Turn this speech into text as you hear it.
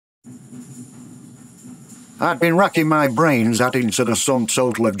I'd been racking my brains, adding to the sum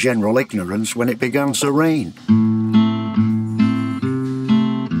total of general ignorance, when it began to rain.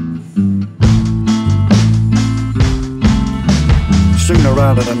 Sooner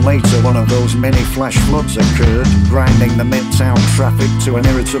rather than later, one of those mini flash floods occurred, grinding the midtown traffic to an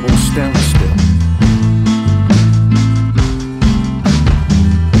irritable standstill.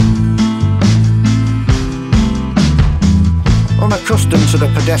 Unaccustomed to the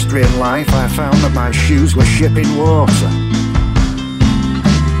pedestrian life, I found that my shoes were shipping water.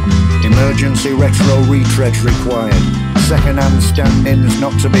 Emergency retro retreads required. Second-hand stand-ins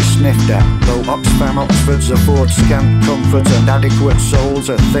not to be sniffed at, though Oxfam Oxfords afford scant comfort and adequate soles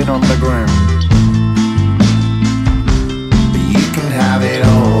are thin on the ground. You can have it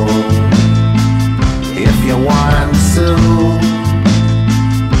all if you want to.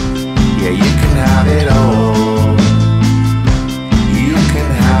 Yeah, you can have it all. You can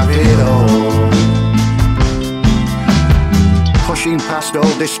have it all. Pushing past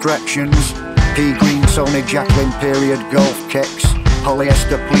all distractions, pea green Tony Jacqueline period golf kecks,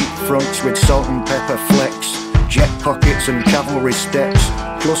 polyester pleat fronts with salt and pepper flecks, jet pockets and cavalry steps,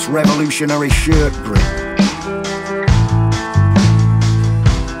 plus revolutionary shirt grip.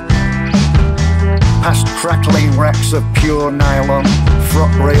 Past crackling racks of pure nylon,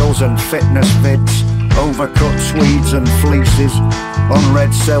 frock rails and fitness vids, overcut tweeds and fleeces,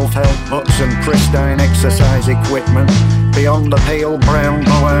 unread self-help books and pristine exercise equipment, beyond the pale brown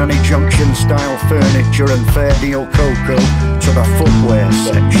Blarney Junction style furniture and fair deal cocoa to the footwear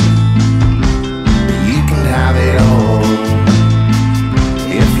section. You can have it all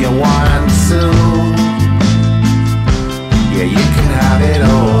if you want to. Yeah, you can have it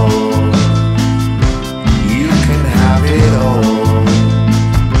all. You can have it all.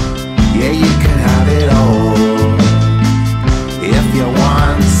 Yeah, you can have it all if you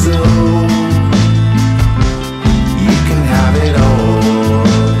want to. You can have it all.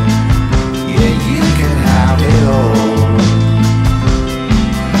 Yeah, you can have it all.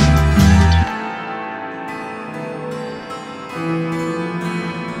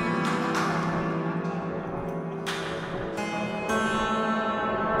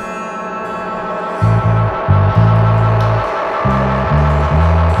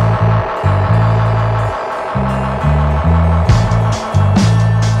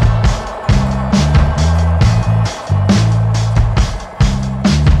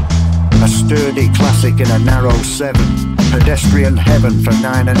 Sturdy classic in a narrow 7, pedestrian heaven for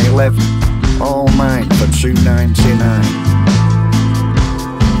 9 and 11, all mine for $2.99.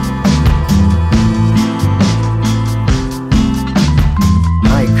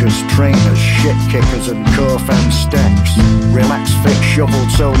 Hikers, trainers, shit kickers and core-fan stacks, relaxed fit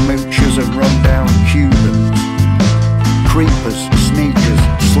shovel-toe moochers and run-down Cubans, creepers, sneakers,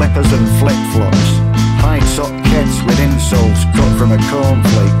 slippers and flip-flops, high-top kids with insoles cut from a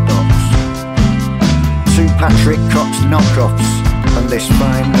cornflake box, two Patrick Cox knockoffs and this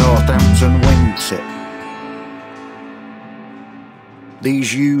fine Northampton wingtip.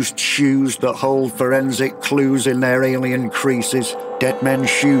 These used shoes that hold forensic clues in their alien creases, dead men's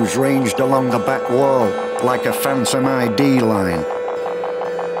shoes ranged along the back wall like a phantom ID line.